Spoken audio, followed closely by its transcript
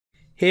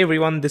Hey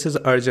everyone, this is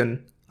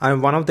Arjun.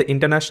 I'm one of the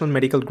international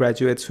medical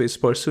graduates who is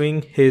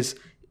pursuing his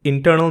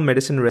internal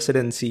medicine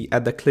residency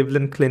at the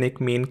Cleveland Clinic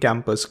main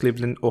campus,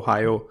 Cleveland,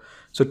 Ohio.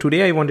 So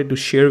today I wanted to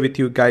share with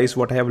you guys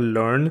what I have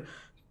learned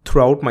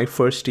throughout my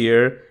first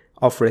year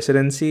of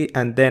residency,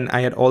 and then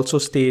I had also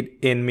stayed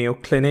in Mayo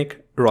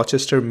Clinic,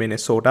 Rochester,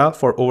 Minnesota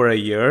for over a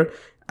year,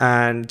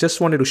 and just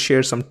wanted to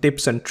share some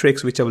tips and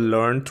tricks which I've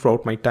learned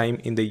throughout my time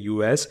in the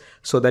US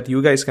so that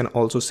you guys can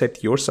also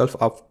set yourself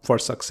up for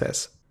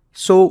success.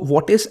 So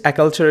what is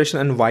acculturation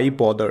and why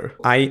bother?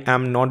 I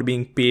am not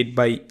being paid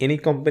by any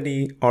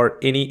company or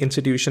any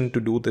institution to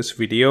do this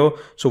video.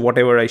 So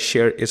whatever I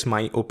share is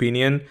my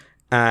opinion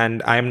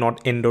and I am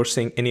not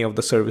endorsing any of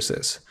the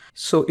services.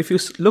 So if you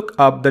look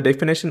up the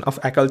definition of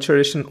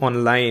acculturation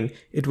online,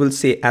 it will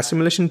say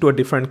assimilation to a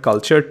different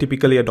culture,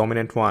 typically a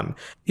dominant one.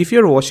 If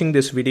you're watching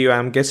this video,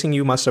 I'm guessing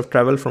you must have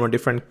traveled from a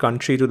different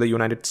country to the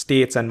United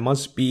States and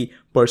must be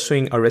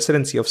pursuing a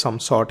residency of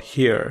some sort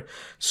here.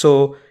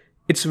 So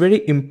it's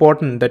very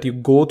important that you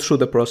go through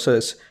the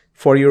process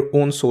for your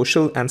own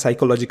social and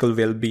psychological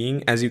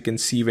well-being, as you can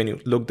see when you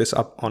look this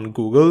up on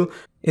Google.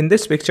 In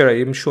this picture, I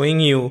am showing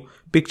you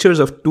pictures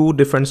of two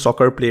different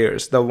soccer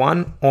players. The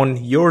one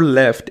on your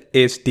left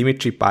is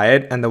Dimitri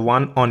Payet and the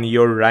one on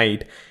your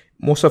right,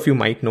 most of you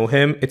might know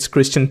him, it's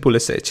Christian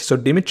Pulisic. So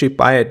Dimitri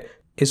Payet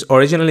is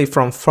originally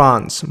from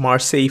France,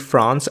 Marseille,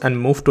 France, and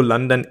moved to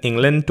London,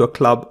 England to a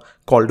club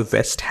called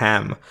West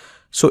Ham.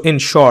 So in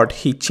short,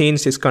 he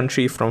changed his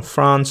country from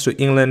France to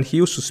England. He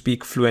used to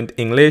speak fluent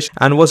English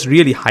and was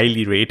really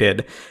highly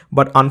rated.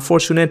 But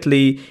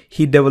unfortunately,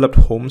 he developed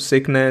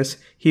homesickness.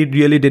 He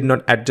really did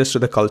not adjust to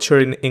the culture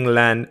in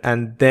England,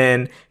 and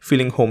then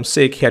feeling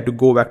homesick, he had to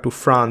go back to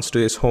France to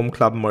his home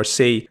club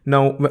Marseille.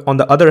 Now, on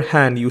the other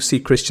hand, you see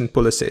Christian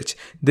Pulisic.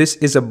 This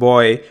is a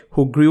boy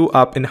who grew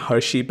up in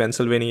Hershey,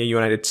 Pennsylvania,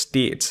 United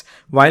States.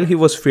 While he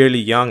was fairly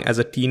young as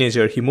a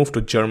teenager, he moved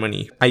to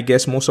Germany. I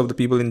guess most of the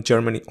people in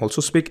Germany also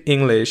speak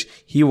English.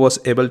 He was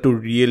able to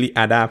really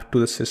adapt to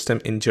the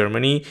system in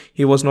Germany.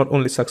 He was not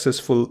only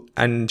successful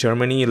in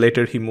Germany,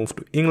 later he moved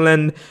to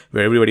England,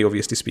 where everybody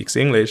obviously speaks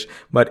English.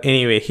 But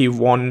anyway, he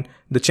won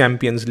the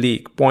Champions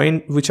League.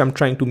 Point which I'm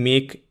trying to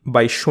make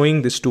by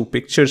showing these two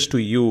pictures to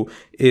you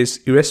is,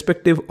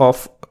 irrespective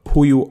of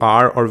who you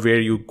are or where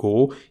you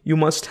go, you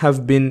must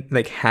have been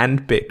like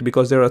handpicked,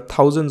 because there are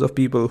thousands of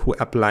people who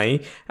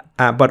apply,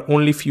 but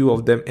only few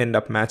of them end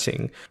up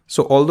matching.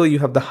 So although you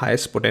have the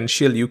highest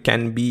potential, you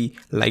can be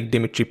like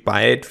Dimitri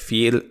Payet,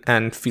 fail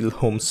and feel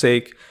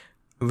homesick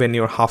when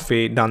you're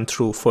halfway done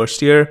through first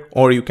year,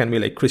 or you can be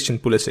like Christian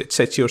Pulisic,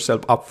 set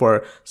yourself up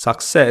for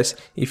success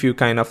if you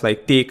kind of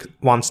like take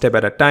one step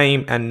at a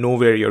time and know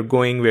where you're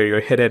going, where you're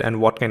headed,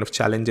 and what kind of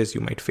challenges you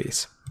might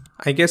face.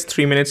 I guess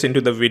 3 minutes into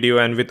the video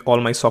and with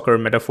all my soccer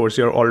metaphors,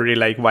 you're already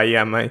like, why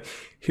am I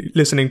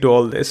listening to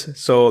all this?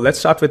 So let's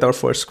start with our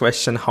first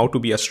question, how to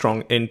be a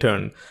strong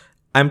intern.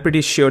 I'm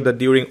pretty sure that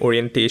during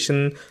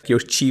orientation, your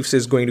chiefs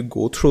is going to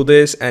go through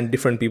this and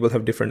different people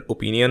have different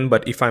opinion.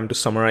 But if I'm to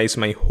summarize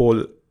my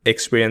whole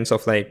experience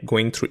of like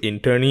going through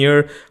intern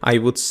year, I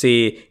would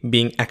say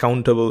being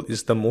accountable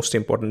is the most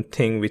important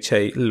thing which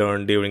I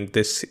learned during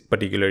this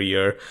particular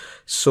year.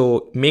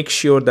 So make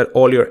sure that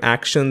all your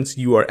actions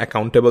you are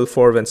accountable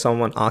for. When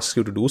someone asks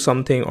you to do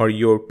something or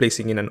you're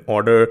placing in an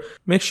order,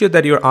 make sure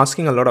that you're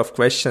asking a lot of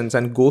questions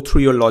and go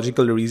through your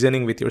logical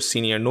reasoning with your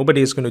senior.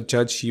 Nobody is going to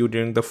judge you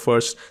during the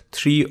first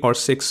 3 or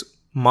 6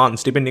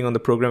 months, depending on the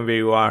program where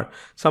you are.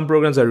 Some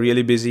programs are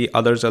really busy,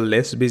 others are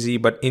less busy,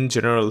 but in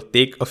general,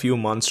 take a few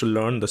months to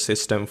learn the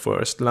system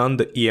first. Learn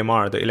the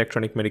EMR, the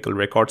electronic medical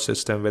record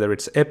system, whether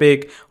it's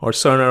Epic or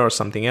Cerner or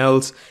something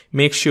else.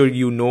 Make sure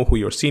you know who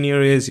your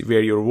senior is, where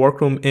your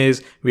workroom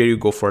is, where you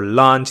go for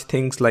lunch,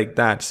 things like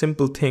that.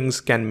 Simple things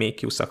can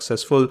make you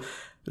successful.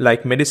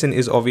 Like medicine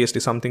is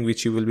obviously something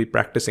which you will be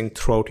practicing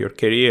throughout your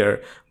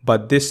career,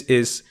 but this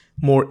is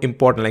more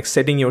important. Like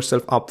setting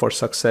yourself up for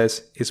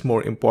success is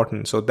more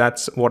important. So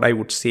that's what I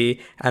would say.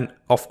 And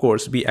of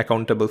course, be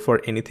accountable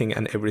for anything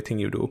and everything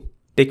you do.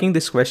 Taking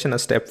this question a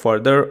step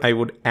further, I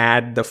would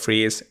add the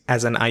phrase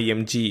as an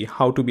IMG,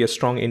 how to be a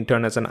strong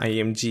intern as an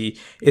IMG.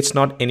 It's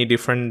not any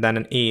different than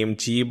an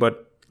AMG,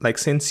 but like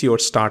since you're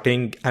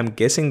starting, I'm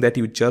guessing that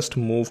you just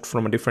moved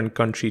from a different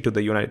country to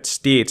the United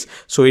States.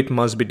 So it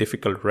must be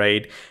difficult,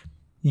 right?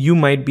 You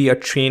might be a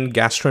trained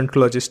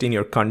gastroenterologist in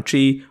your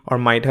country or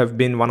might have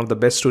been one of the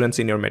best students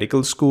in your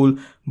medical school,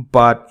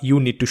 but you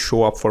need to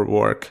show up for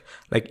work.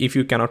 Like if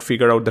you cannot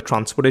figure out the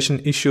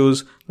transportation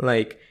issues,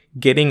 like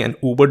getting an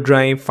Uber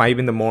drive 5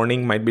 in the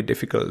morning might be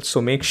difficult.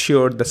 So make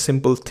sure the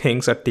simple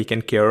things are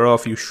taken care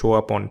of. You show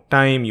up on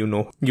time, you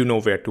know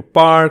where to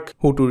park,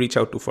 who to reach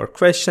out to for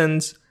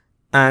questions,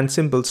 and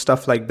simple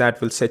stuff like that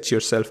will set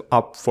yourself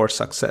up for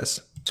success.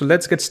 So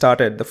let's get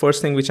started. The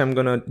first thing which I'm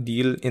gonna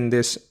deal in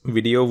this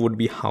video would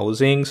be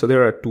housing. So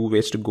there are 2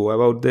 ways to go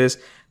about this.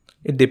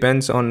 It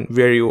depends on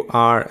where you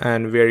are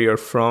and where you're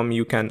from.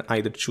 You can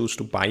either choose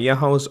to buy a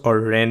house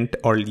or rent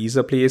or lease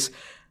a place.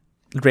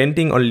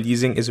 renting or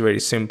leasing is very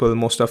simple.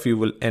 Most of you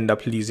will end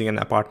up leasing an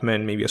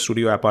apartment, maybe a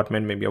studio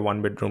apartment, maybe a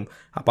 1-bedroom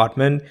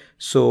apartment.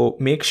 So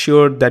make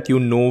sure that you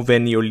know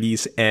when your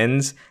lease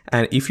ends.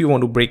 And if you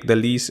want to break the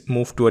lease,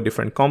 move to a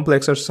different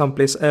complex or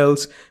someplace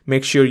else,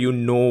 make sure you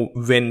know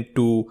when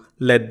to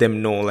let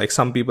them know. Like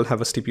some people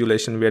have a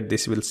stipulation where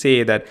this will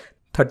say that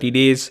 30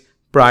 days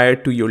prior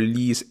to your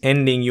lease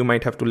ending, you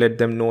might have to let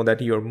them know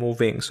that you're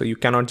moving. So you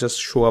cannot just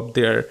show up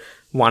there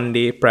one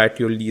day prior to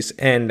your lease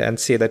end and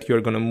say that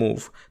you're going to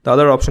move. The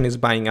other option is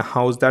buying a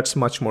house. That's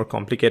much more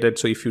complicated.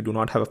 So if you do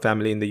not have a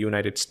family in the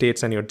United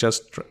States and you're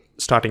just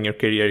starting your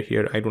career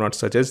here, I do not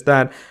suggest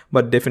that,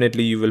 but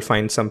definitely you will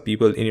find some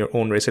people in your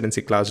own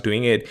residency class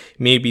doing it.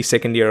 Maybe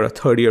second year or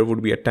third year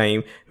would be a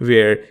time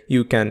where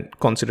you can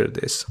consider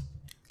this.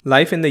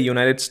 Life in the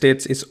United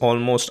States is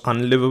almost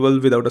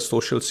unlivable without a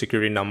social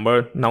security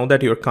number. Now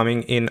that you're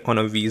coming in on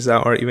a visa,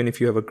 or even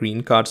if you have a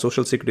green card,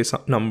 social security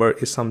number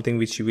is something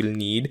which you will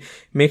need.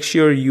 Make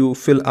sure you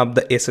fill up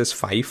the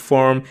SS5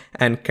 form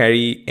and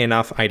carry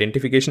enough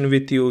identification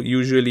with you.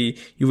 Usually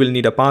you will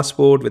need a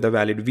passport with a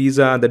valid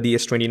visa, the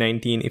DS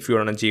 2019 if you're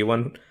on a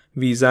J1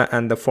 visa,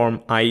 and the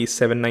form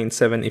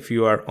I-797 if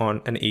you are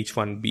on an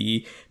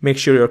H-1B. Make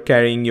sure you're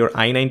carrying your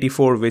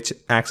I-94, which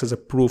acts as a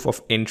proof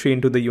of entry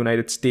into the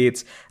United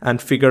States,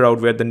 and figure out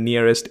where the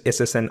nearest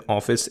SSN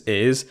office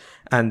is.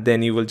 And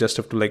then you will just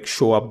have to like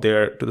show up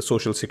there to the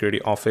Social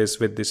Security office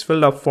with this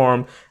filled up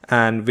form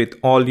and with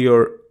all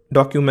your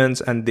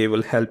documents, and they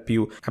will help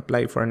you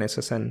apply for an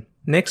SSN.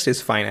 Next is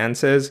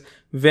finances.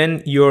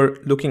 When you're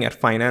looking at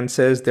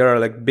finances, there are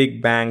like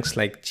big banks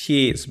like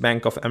Chase,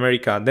 Bank of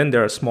America. Then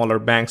there are smaller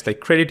banks like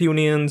credit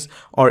unions,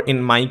 or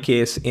in my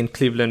case in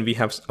Cleveland, we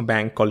have a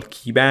bank called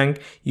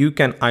KeyBank. You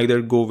can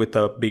either go with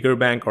a bigger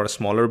bank or a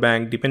smaller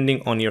bank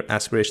depending on your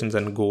aspirations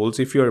and goals.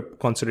 If you're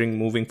considering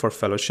moving for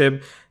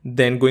fellowship,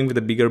 then going with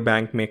a bigger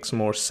bank makes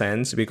more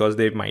sense because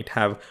they might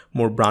have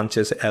more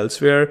branches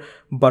elsewhere.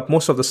 But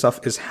most of the stuff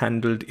is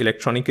handled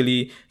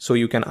electronically, so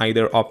you can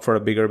either opt for a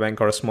bigger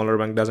bank or a smaller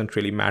bank, doesn't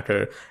really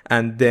matter.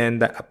 And then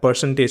the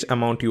percentage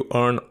amount you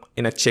earn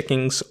in a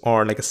checkings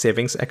or like a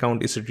savings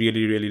account is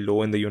really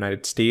low in the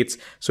United States,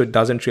 so it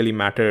doesn't really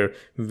matter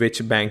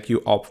which bank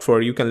you opt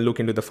for. You can look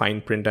into the fine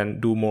print and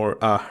do more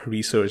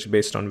research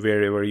based on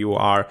wherever you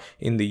are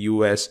in the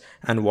US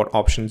and what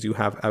options you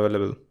have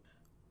available.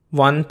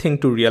 One thing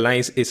to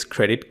realize is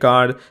credit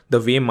card. The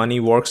way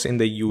money works in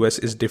the US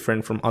is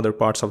different from other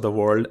parts of the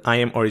world. I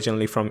am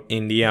originally from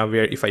India,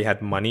 where if I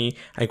had money,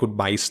 I could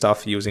buy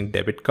stuff using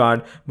debit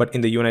card. But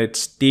in the United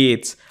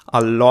States,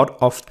 a lot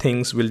of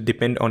things will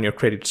depend on your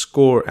credit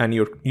score, and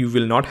you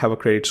will not have a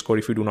credit score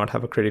if you do not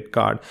have a credit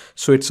card.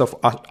 So it's of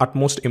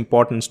utmost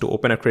importance to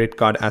open a credit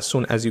card as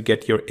soon as you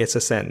get your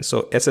SSN.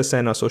 So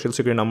SSN, or Social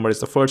Security number,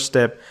 is the first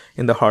step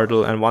in the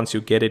hurdle, and once you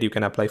get it, you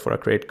can apply for a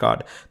credit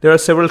card. There are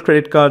several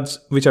credit cards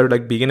which are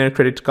like beginner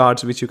credit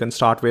cards which you can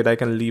start with. I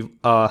can leave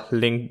a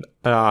link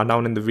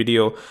down in the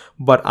video,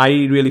 but I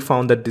really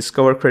found that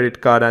Discover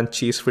credit card and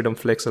Chase Freedom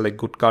Flex are like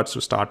good cards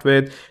to start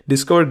with.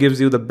 Discover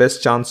gives you the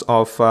best chance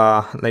of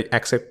like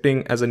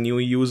accepting as a new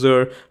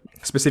user,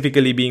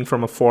 specifically being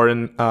from a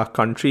foreign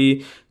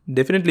country.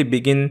 Definitely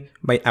begin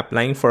by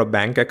applying for a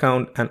bank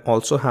account and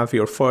also have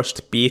your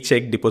first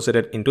paycheck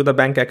deposited into the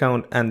bank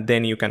account, and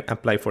then you can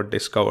apply for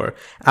Discover.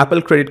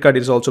 Apple credit card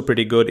is also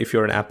pretty good if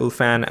you're an Apple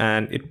fan,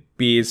 and it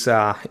pays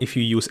if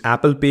you use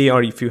Apple Pay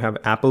or if you have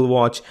Apple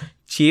Watch.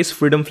 Chase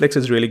Freedom Flex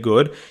is really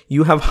good.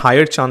 You have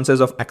higher chances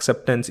of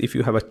acceptance if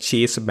you have a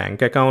Chase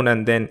bank account,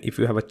 and then if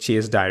you have a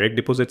Chase direct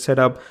deposit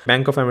setup.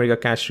 Bank of America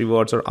Cash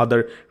Rewards or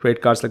other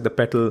credit cards like the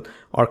Petal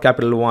or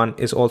Capital One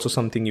is also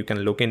something you can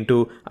look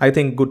into. I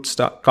think good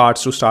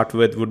cards to start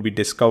with would be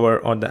Discover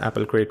or the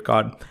Apple credit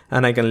card,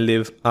 and I can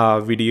leave a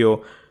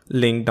video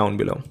link down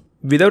below.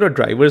 Without a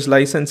driver's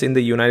license in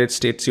the United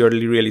States, you're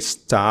really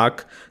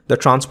stuck. The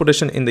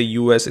transportation in the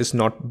US is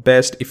not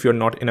best if you're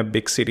not in a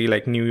big city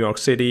like New York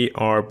City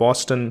or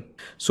Boston.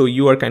 So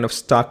you are kind of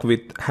stuck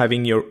with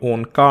having your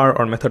own car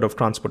or method of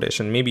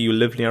transportation. Maybe you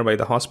live nearby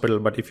the hospital,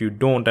 but if you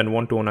don't and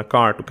want to own a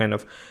car to kind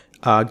of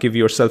give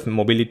yourself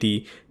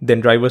mobility,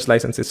 then driver's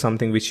license is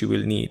something which you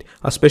will need.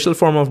 A special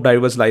form of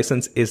driver's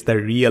license is the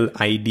Real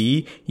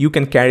ID. You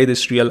can carry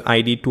this Real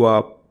ID to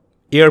a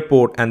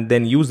airport and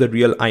then use the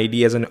Real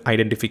ID as an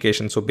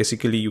identification. So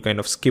basically you kind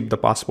of skip the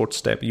passport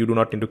step. You do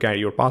not need to carry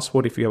your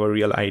passport if you have a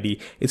Real ID.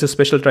 It's a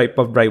special type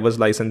of driver's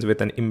license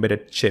with an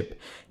embedded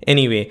chip.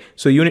 Anyway,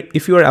 so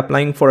if you are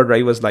applying for a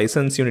driver's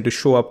license, you need to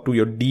show up to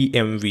your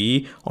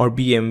DMV or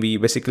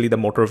BMV, basically the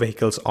motor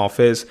vehicles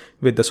office,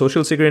 with the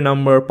Social Security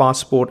number,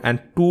 passport,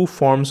 and 2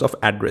 forms of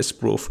address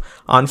proof.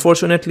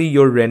 Unfortunately,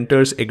 your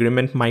renter's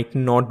agreement might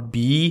not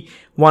be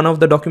one of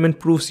the document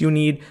proofs you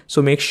need,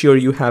 so make sure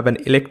you have an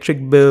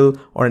electric bill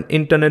or an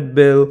internet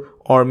bill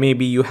or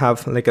maybe you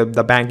have like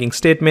the banking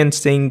statement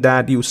saying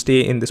that you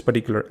stay in this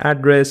particular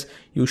address.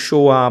 You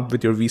show up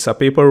with your visa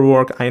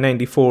paperwork,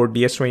 I-94,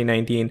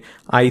 DS-2019,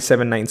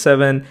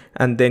 I-797,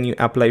 and then you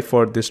apply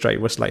for this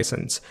driver's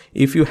license.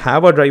 If you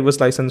have a driver's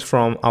license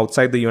from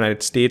outside the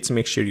United States,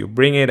 make sure you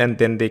bring it, and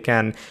then they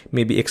can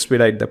maybe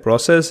expedite the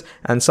process.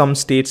 And some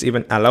states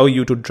even allow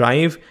you to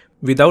drive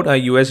without a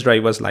US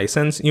driver's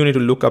license. You need to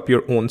look up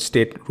your own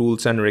state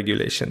rules and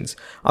regulations.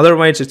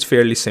 Otherwise, it's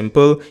fairly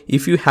simple.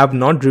 If you have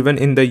not driven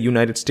in the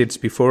United States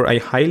before, I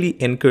highly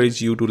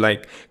encourage you to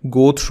like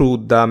go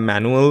through the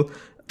manual,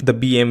 the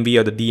BMV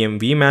or the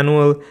DMV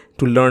manual,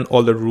 to learn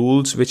all the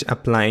rules which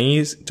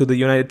applies to the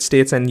United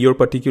States and your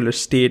particular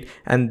state,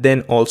 and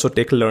then also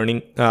take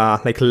learning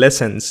like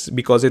lessons,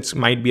 because it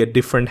might be a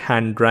different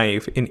hand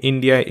drive. In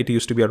India, it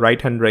used to be a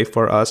right hand drive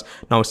for us.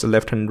 Now it's a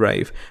left hand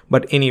drive.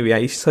 But anyway,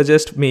 I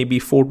suggest maybe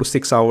 4 to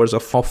 6 hours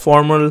of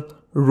formal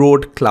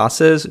road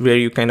classes where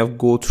you kind of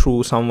go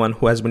through someone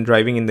who has been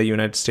driving in the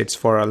United States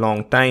for a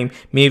long time,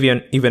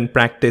 maybe even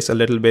practice a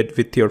little bit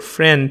with your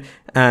friend,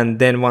 and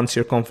then once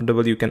you're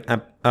comfortable, you can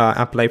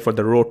apply for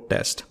the road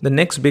test. The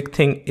next big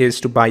thing is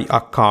to buy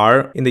a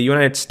car. In the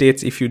United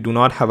States, if you do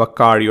not have a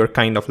car, you're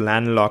kind of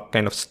landlocked,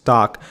 kind of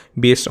stuck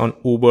based on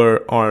Uber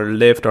or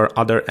Lyft or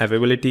other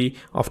availability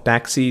of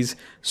taxis.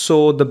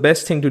 So the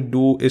best thing to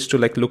do is to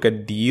like look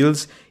at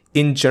deals.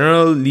 In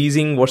general,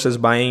 leasing versus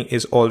buying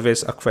is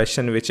always a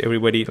question which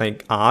everybody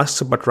like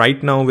asks, but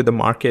right now with the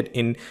market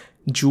in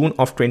June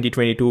of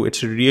 2022,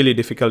 it's really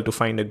difficult to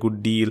find a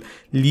good deal.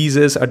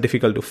 Leases are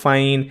difficult to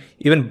find.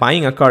 Even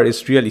buying a car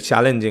is really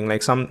challenging.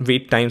 Like some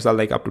wait times are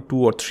like up to 2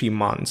 or 3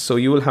 months. So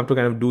you will have to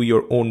kind of do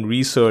your own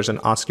research and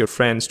ask your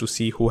friends to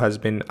see who has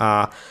been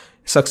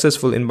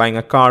successful in buying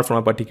a car from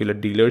a particular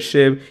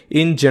dealership.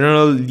 In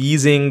general,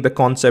 leasing, the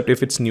concept,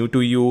 if it's new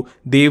to you,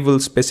 they will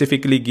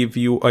specifically give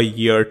you a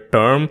year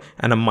term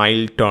and a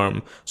mile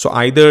term. So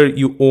either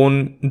you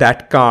own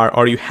that car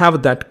or you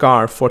have that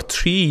car for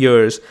 3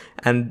 years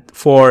and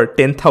for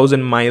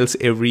 10,000 miles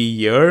every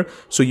year.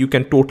 So you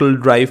can total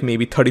drive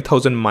maybe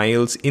 30,000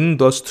 miles in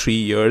those 3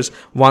 years.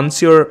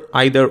 Once you're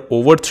either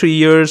over 3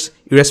 years,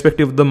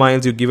 irrespective of the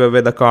miles, you give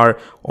away the car,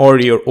 or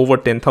you're over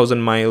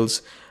 10,000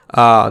 miles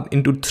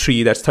into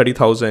 3, that's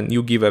 30,000,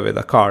 you give away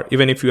the car,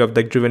 even if you have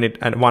like driven it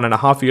at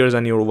 1.5 years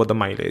and you're over the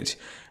mileage.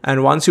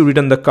 And once you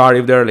return the car,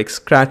 if there are like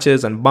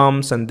scratches and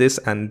bumps and this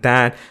and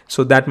that,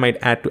 so that might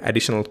add to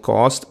additional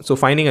cost. So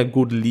finding a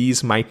good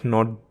lease might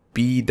not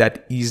be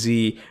that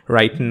easy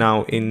right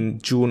now in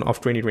June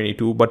of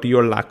 2022, but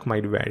your luck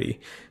might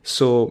vary.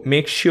 So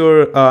make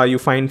sure you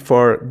find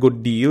for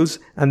good deals.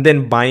 And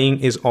then buying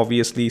is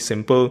obviously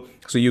simple.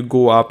 So you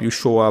go up, you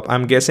show up.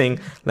 I'm guessing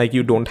like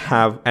you don't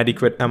have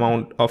adequate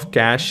amount of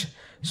cash.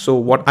 So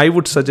what I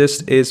would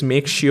suggest is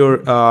make sure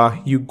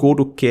you go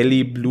to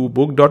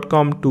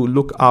kellybluebook.com to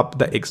look up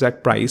the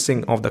exact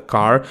pricing of the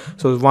car.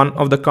 So one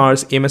of the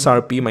cars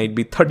MSRP might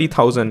be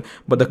 30,000,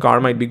 but the car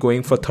might be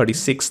going for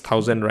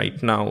 36,000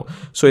 right now.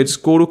 So it's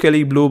go to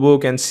Kelly Blue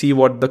Book and see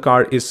what the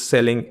car is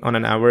selling on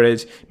an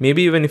average.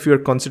 Maybe even if you're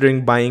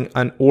considering buying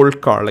an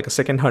old car, like a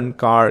second-hand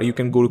car, you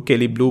can go to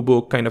Kelly Blue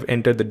Book, kind of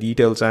enter the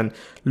details and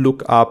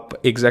look up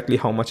exactly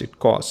how much it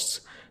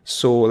costs.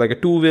 So like a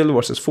 2-wheel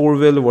versus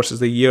 4-wheel versus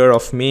the year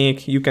of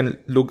make, you can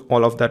look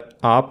all of that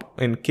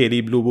up in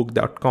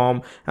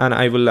kellybluebook.com, and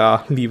I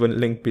will leave a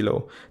link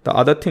below. The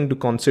other thing to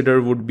consider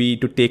would be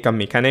to take a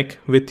mechanic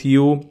with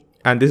you,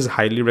 and this is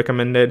highly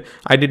recommended.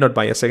 I did not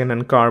buy a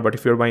second-hand car, but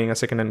if you're buying a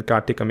second-hand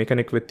car, take a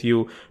mechanic with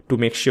you to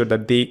make sure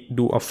that they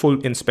do a full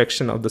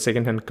inspection of the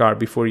second-hand car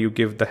before you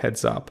give the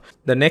heads up.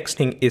 The next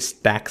thing is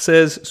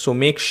taxes. So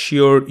make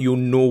sure you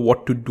know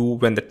what to do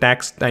when the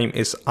tax time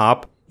is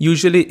up.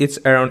 Usually it's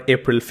around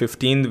April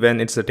 15th when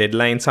it's the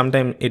deadline.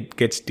 Sometimes it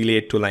gets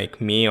delayed to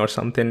like May or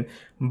something.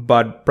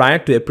 But prior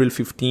to April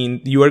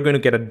 15th, you are going to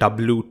get a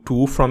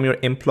W-2 from your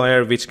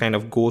employer, which kind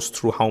of goes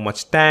through how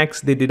much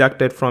tax they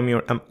deducted from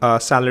your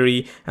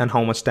salary and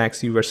how much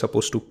tax you were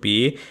supposed to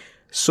pay.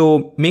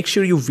 So make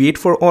sure you wait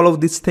for all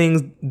of these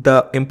things.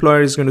 The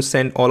employer is going to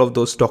send all of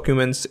those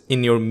documents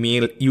in your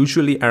mail,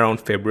 usually around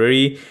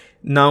February.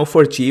 Now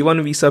for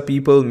J1 visa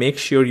people, make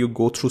sure you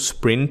go through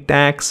Sprint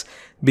Tax,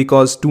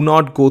 because do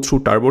not go through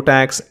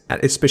TurboTax,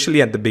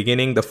 especially at the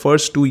beginning. The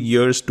first 2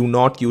 years, do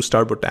not use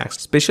TurboTax.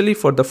 Especially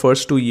for the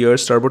first 2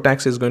 years,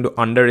 TurboTax is going to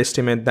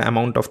underestimate the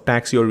amount of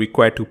tax you're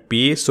required to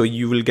pay, so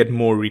you will get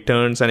more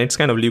returns, and it's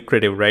kind of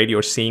lucrative, right?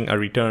 You're seeing a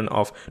return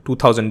of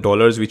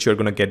 $2,000 which you're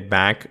going to get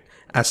back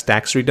as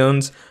tax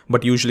returns,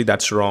 but usually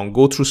that's wrong.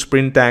 Go through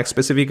Sprint Tax,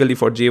 specifically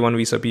for J1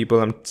 visa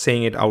people. I'm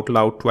saying it out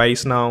loud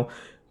twice now.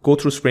 Go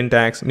through Sprint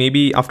Tax.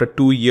 Maybe after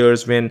 2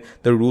 years, when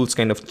the rules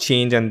kind of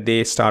change and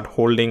they start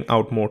holding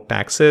out more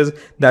taxes,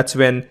 that's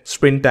when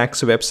Sprint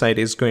Tax website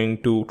is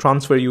going to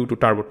transfer you to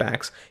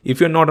TurboTax.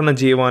 If you're not on a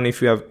J1,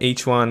 if you have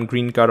H1,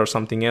 green card or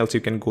something else, you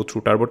can go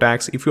through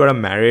TurboTax. If you are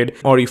married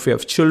or if you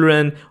have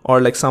children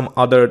or like some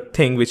other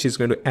thing which is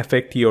going to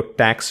affect your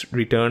tax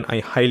return, I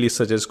highly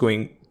suggest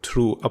going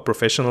through a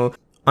professional.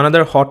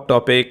 Another hot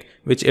topic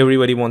which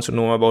everybody wants to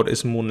know about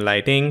is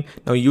moonlighting.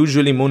 Now,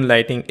 usually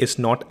moonlighting is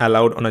not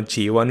allowed on a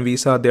J1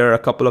 visa. There are a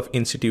couple of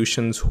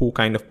institutions who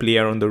kind of play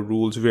around the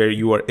rules where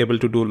you are able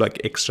to do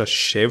like extra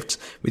shifts,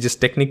 which is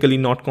technically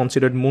not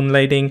considered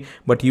moonlighting.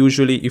 But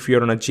usually if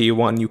you're on a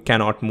J1, you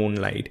cannot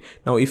moonlight.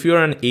 Now, if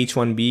you're an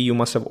H1B, you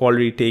must have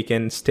already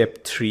taken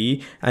step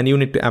 3 and you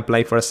need to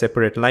apply for a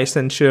separate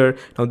licensure.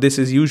 Now, this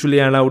is usually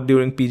allowed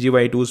during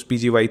PGY2s,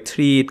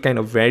 PGY3. It kind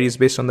of varies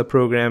based on the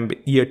program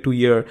year to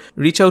year.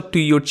 Reach out to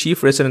your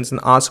chief residence and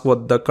ask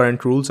what the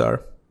current rules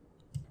are.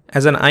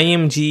 As an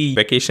IMG,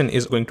 vacation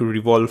is going to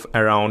revolve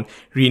around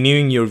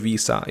renewing your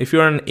visa. If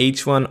you're an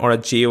H1 or a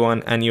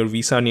J1 and your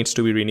visa needs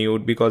to be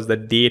renewed because the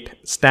date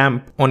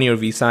stamp on your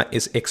visa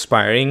is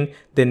expiring,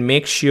 then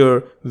make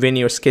sure when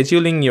you're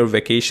scheduling your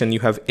vacation,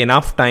 you have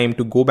enough time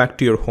to go back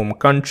to your home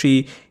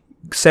country,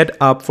 set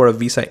up for a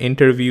visa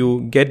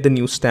interview, get the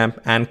new stamp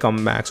and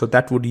come back. So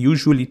that would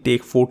usually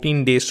take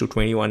 14 days to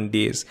 21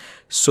 days.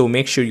 So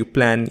make sure you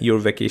plan your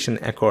vacation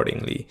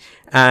accordingly.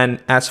 And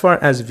as far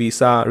as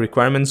visa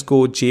requirements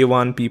go,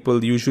 J1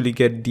 people usually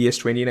get DS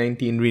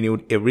 2019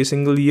 renewed every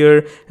single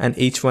year, and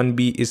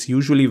H1B is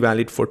usually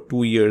valid for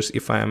 2 years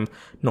if I am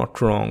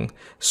not wrong.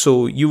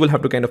 So you will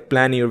have to kind of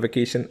plan your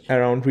vacation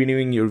around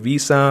renewing your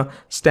visa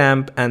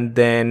stamp, and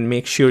then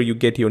make sure you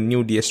get your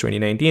new DS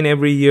 2019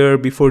 every year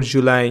before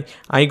July.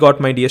 I got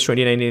my DS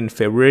 2019 in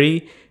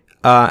February.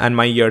 And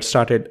my year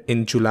started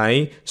in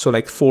July, so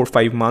like 4 or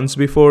 5 months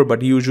before,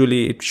 but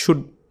usually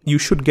you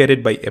should get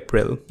it by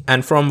April.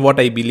 And from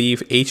what I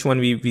believe,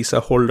 H1B visa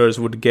holders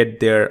would get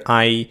their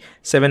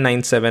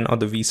I-797 or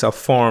the visa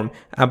form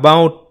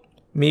about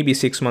maybe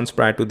 6 months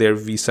prior to their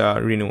visa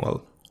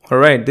renewal.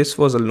 Alright, this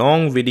was a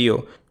long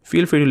video.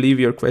 Feel free to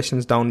leave your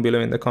questions down below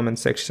in the comment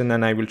section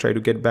and I will try to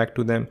get back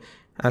to them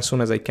as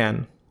soon as I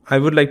can. I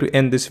would like to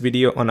end this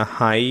video on a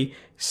high,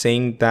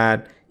 saying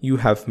that you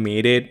have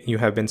made it, you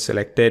have been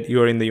selected, you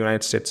are in the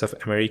United States of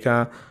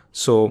America.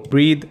 So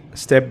breathe,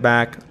 step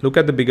back, look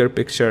at the bigger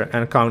picture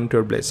and count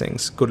your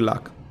blessings. Good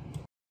luck.